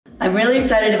I'm really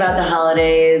excited about the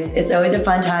holidays. It's always a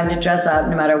fun time to dress up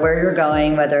no matter where you're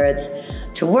going, whether it's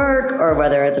to work or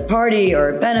whether it's a party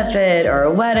or a benefit or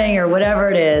a wedding or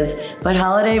whatever it is. But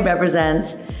holiday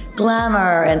represents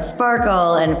glamour and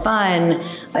sparkle and fun.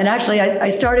 And actually,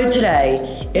 I started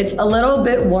today. It's a little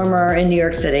bit warmer in New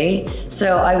York City,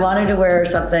 so I wanted to wear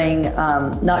something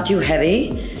not too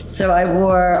heavy. So I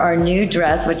wore our new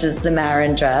dress, which is the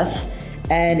Marin dress,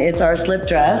 and it's our slip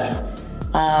dress.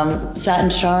 Satin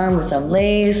charm with some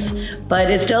lace, but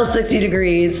it's still 60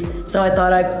 degrees, so I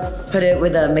thought I'd put it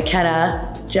with a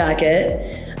McKenna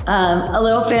jacket. A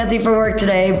little fancy for work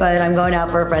today, but I'm going out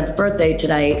for a friend's birthday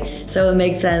tonight, so it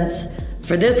makes sense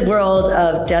for this world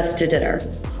of desk to dinner.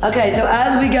 Okay, so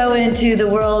as we go into the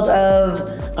world of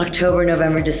October,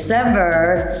 November,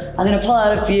 December, I'm gonna pull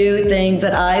out a few things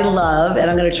that I love,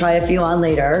 and I'm gonna try a few on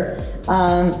later.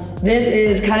 This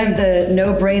is kind of the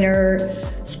no-brainer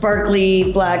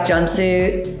sparkly black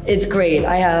jumpsuit. It's great.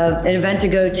 I have an event to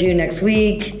go to next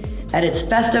week, and it's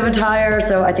festive attire,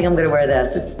 so I think I'm gonna wear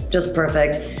this. It's just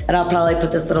perfect, and I'll probably put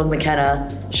this little McKenna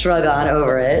shrug on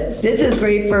over it. This is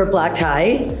great for a black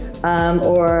tie,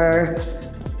 or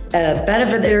a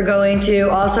benefit that you're going to,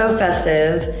 also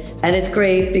festive, and it's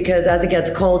great because as it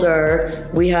gets colder,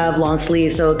 we have long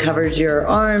sleeves, so it covers your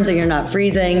arms and you're not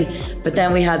freezing, but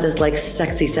then we have this like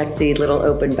sexy, sexy little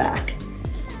open back.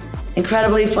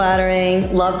 Incredibly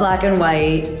flattering, love black and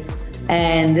white,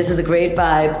 and this is a great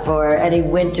vibe for any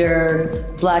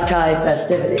winter black tie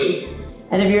festivity.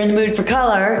 And if you're in the mood for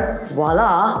color,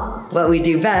 voila, what we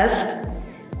do best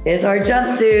is our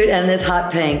jumpsuit and this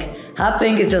hot pink. Hot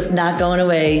pink is just not going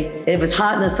away. It was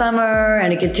hot in the summer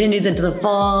and it continues into the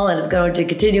fall and it's going to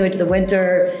continue into the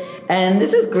winter. And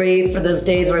this is great for those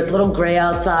days where it's a little gray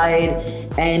outside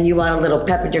and you want a little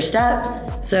pep in your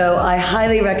step. So I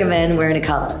highly recommend wearing a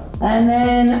color. And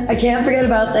then I can't forget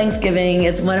about Thanksgiving.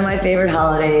 It's one of my favorite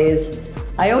holidays.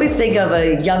 I always think of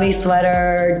a yummy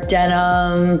sweater,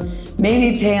 denim,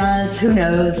 maybe pants, who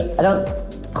knows. I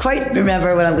don't quite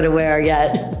remember what I'm gonna wear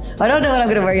yet. I don't know what I'm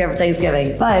gonna wear yet for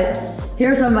Thanksgiving, but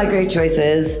here are some of my great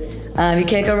choices. You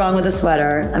can't go wrong with a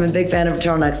sweater. I'm a big fan of a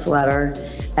turtleneck sweater.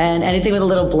 And anything with a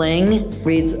little bling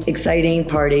reads exciting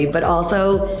party, but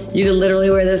also you can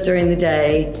literally wear this during the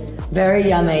day. Very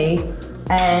yummy.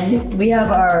 And we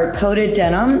have our coated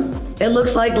denim. It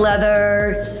looks like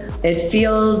leather. It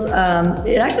feels,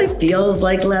 it actually feels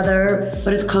like leather,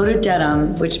 but it's coated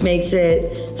denim, which makes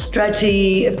it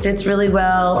stretchy, it fits really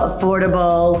well,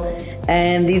 affordable,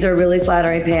 and these are really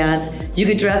flattering pants. You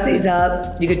could dress these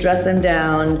up, you could dress them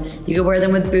down, you could wear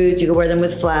them with boots, you could wear them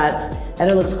with flats, and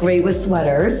it looks great with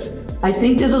sweaters. I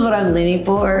think this is what I'm leaning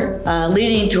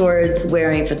towards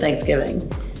wearing for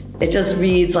Thanksgiving. It just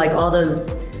reads like all those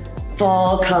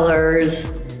fall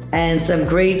colors and some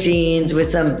great jeans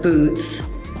with some boots.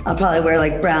 I'll probably wear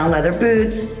like brown leather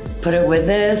boots, put it with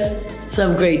this,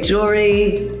 some great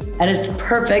jewelry, and it's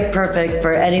perfect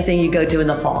for anything you go to in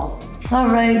the fall. All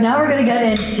right, now we're gonna get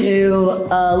into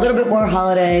a little bit more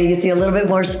holiday. You see a little bit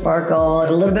more sparkle, a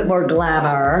little bit more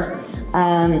glamour.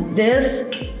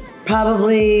 This,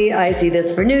 probably, I see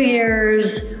this for New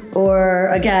Year's, or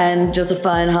again, just a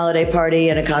fun holiday party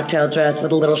in a cocktail dress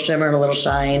with a little shimmer and a little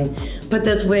shine. Put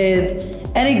this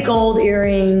with any gold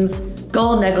earrings,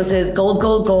 gold necklaces,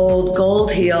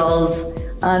 gold heels.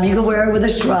 You can wear it with a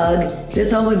shrug.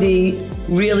 This one would be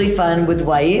really fun with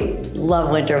white.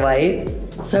 Love winter white.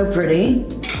 So pretty.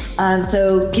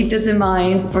 So keep this in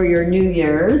mind for your New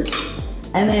Year's.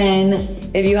 And then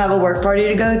if you have a work party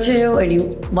to go to and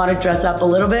you want to dress up a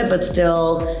little bit but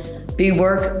still be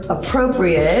work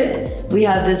appropriate, we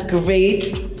have this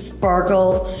great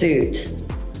sparkle suit.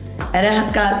 And it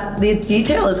has got, the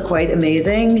detail is quite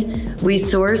amazing. We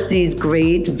source these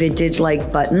great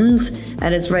vintage-like buttons,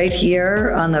 and it's right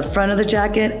here on the front of the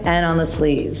jacket and on the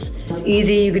sleeves. It's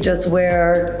easy, you could just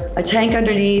wear a tank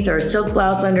underneath or a silk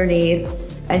blouse underneath,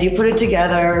 and you put it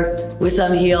together with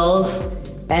some heels,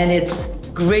 and it's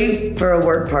great for a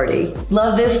work party.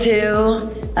 Love this too.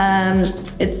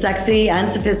 It's sexy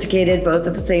and sophisticated both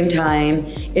at the same time.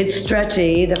 It's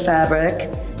stretchy, the fabric.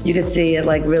 You can see it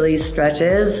like really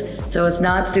stretches, so it's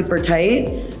not super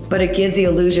tight, but it gives the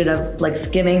illusion of like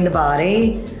skimming the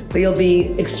body, but you'll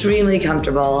be extremely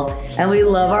comfortable. And we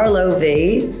love our low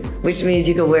V, which means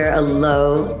you can wear a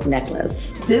low necklace.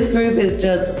 This group is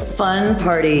just fun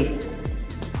party.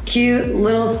 Cute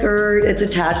little skirt, it's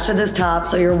attached to this top,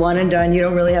 so you're one and done. You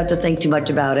don't really have to think too much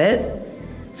about it.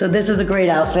 So this is a great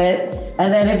outfit.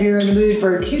 And then if you're in the mood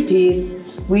for a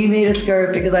two-piece, we made a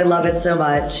skirt because I love it so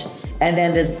much. And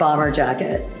then this bomber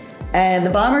jacket. And the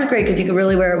bomber is great because you can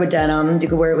really wear it with denim. You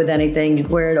can wear it with anything. You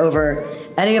can wear it over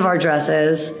any of our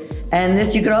dresses. And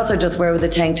this you could also just wear with a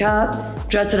tank top,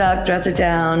 dress it up, dress it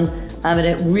down, and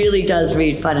it really does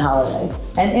read fun holiday.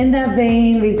 And in that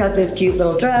vein, we've got this cute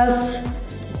little dress.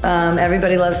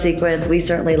 Everybody loves sequins. We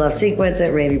certainly love sequins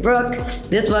at Ramy Brook.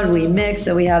 This one we mix,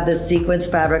 so we have this sequins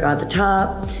fabric on the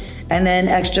top, and then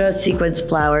extra sequins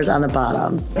flowers on the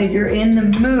bottom. If you're in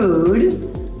the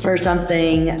mood for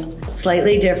something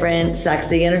slightly different,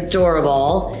 sexy, and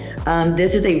adorable,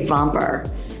 this is a romper.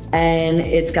 And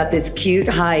it's got this cute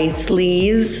high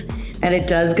sleeves, and it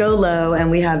does go low, and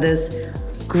we have this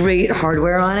great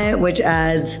hardware on it, which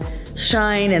adds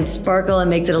shine and sparkle and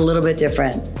makes it a little bit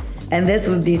different. And this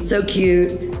would be so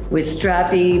cute with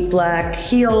strappy black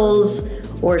heels,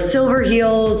 or silver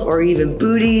heels, or even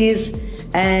booties.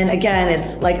 And again,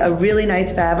 it's like a really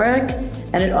nice fabric,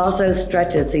 and it also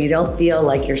stretches so you don't feel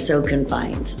like you're so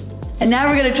confined. And now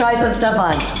we're gonna try some stuff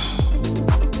on.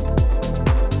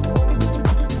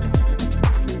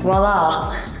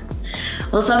 Voila.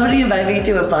 Well, somebody invited me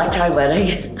to a black tie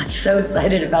wedding. I'm so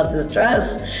excited about this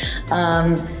dress.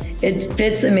 It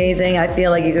fits amazing. I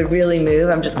feel like you could really move.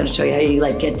 I'm just gonna show you how you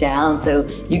like get down so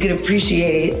you could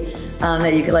appreciate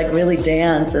that you could like really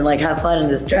dance and like have fun in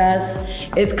this dress.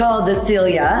 It's called the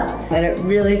Celia, and it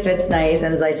really fits nice.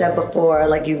 And as I said before,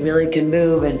 like you really can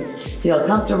move and feel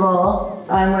comfortable.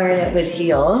 I'm wearing it with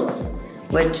heels,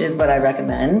 which is what I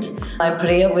recommend. I'm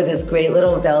putting it with this great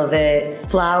little velvet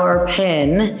flower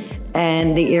pin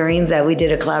and the earrings that we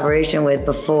did a collaboration with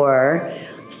before.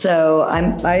 So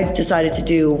I decided to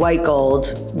do white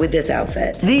gold with this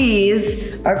outfit.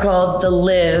 These are called the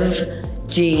Live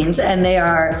jeans, and they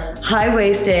are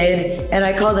high-waisted, and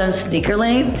I call them sneaker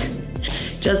length.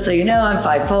 Just so you know, I'm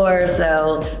 5'4",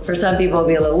 so for some people it'll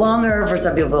be a little longer, for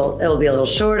some people it'll be a little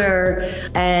shorter.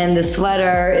 And the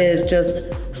sweater is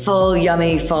just full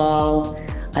yummy fall.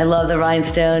 I love the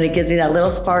rhinestone. It gives me that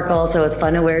little sparkle, so it's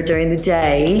fun to wear during the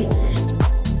day.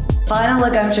 Final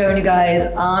look I'm showing you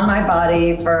guys on my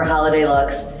body for holiday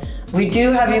looks. We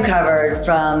do have you covered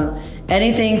from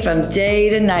anything from day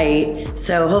to night,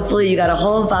 so hopefully you got a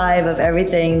whole vibe of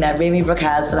everything that Ramy Brook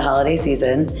has for the holiday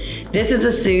season. This is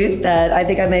a suit that I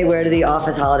think I may wear to the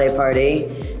office holiday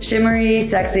party. Shimmery,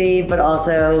 sexy, but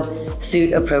also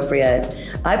suit appropriate.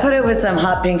 I put it with some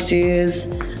hot pink shoes.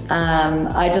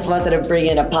 I just wanted to bring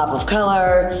in a pop of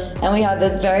color, and we have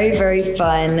this very, very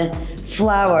fun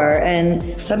flower,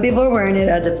 and some people are wearing it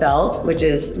as a belt, which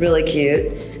is really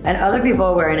cute, and other people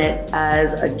are wearing it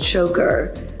as a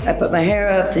choker. I put my hair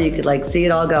up so you could like see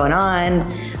it all going on.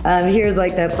 Here's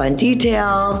like that fun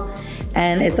detail,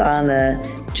 and it's on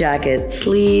the jacket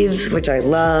sleeves, which I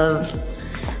love.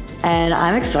 And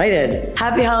I'm excited.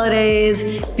 Happy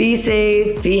holidays, be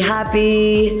safe, be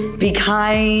happy, be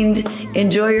kind,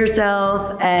 enjoy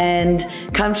yourself, and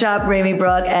come shop Ramy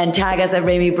Brook and tag us at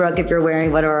Ramy Brook if you're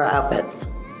wearing one of our outfits.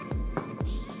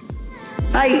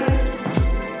 Bye.